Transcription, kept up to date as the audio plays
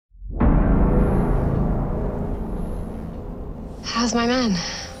How's my man?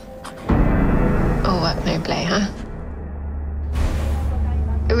 All work, no play, huh?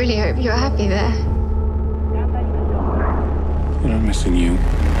 I really hope you're happy there. And I'm missing you.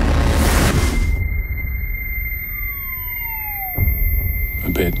 A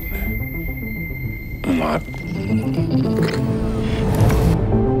bit. A lot.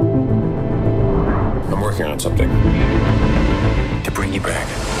 I'm working on something to bring you back.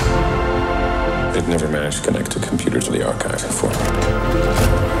 I'd never managed to connect a computer to the archive before.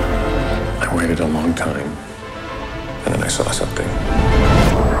 I waited a long time, and then I saw something.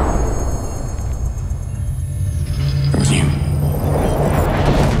 It was you.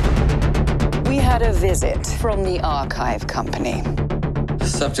 We had a visit from the archive company. The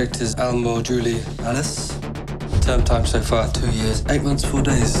subject is Almore Julie Alice. Term time so far, 2 years, 8 months, 4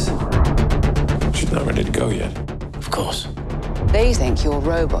 days. She's not ready to go yet. Of course. They think your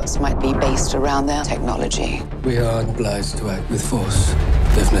robots might be based around their technology. We are obliged to act with force,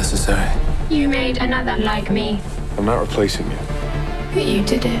 if necessary. You made another like me. I'm not replacing you. But you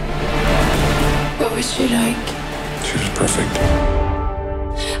did it. What was she like? She was perfect.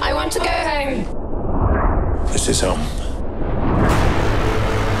 I want to go home. This is home.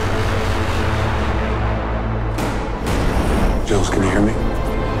 Jules, can you hear me?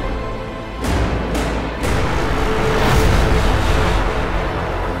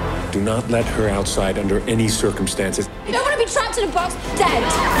 Do not let her outside under any circumstances. I don't want to be trapped in a box, dead.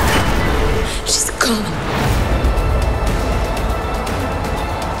 She's gone.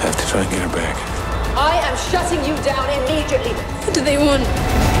 I have to try and get her back. I am shutting you down immediately. What do they want?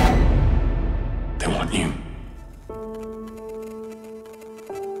 They want you.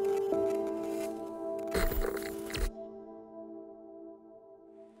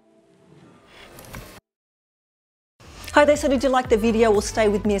 Hi there, so did you like the video? Well, stay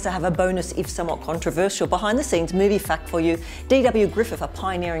with me as I have a bonus, if somewhat controversial, behind-the-scenes movie fact for you. D.W. Griffith, a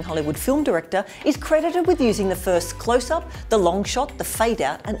pioneering Hollywood film director, is credited with using the first close-up, the long shot, the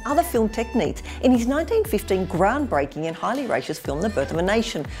fade-out and other film techniques in his 1915 groundbreaking and highly racist film The Birth of a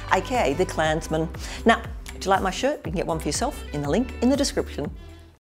Nation, aka The Klansman. Now, do you like my shirt? You can get one for yourself in the link in the description.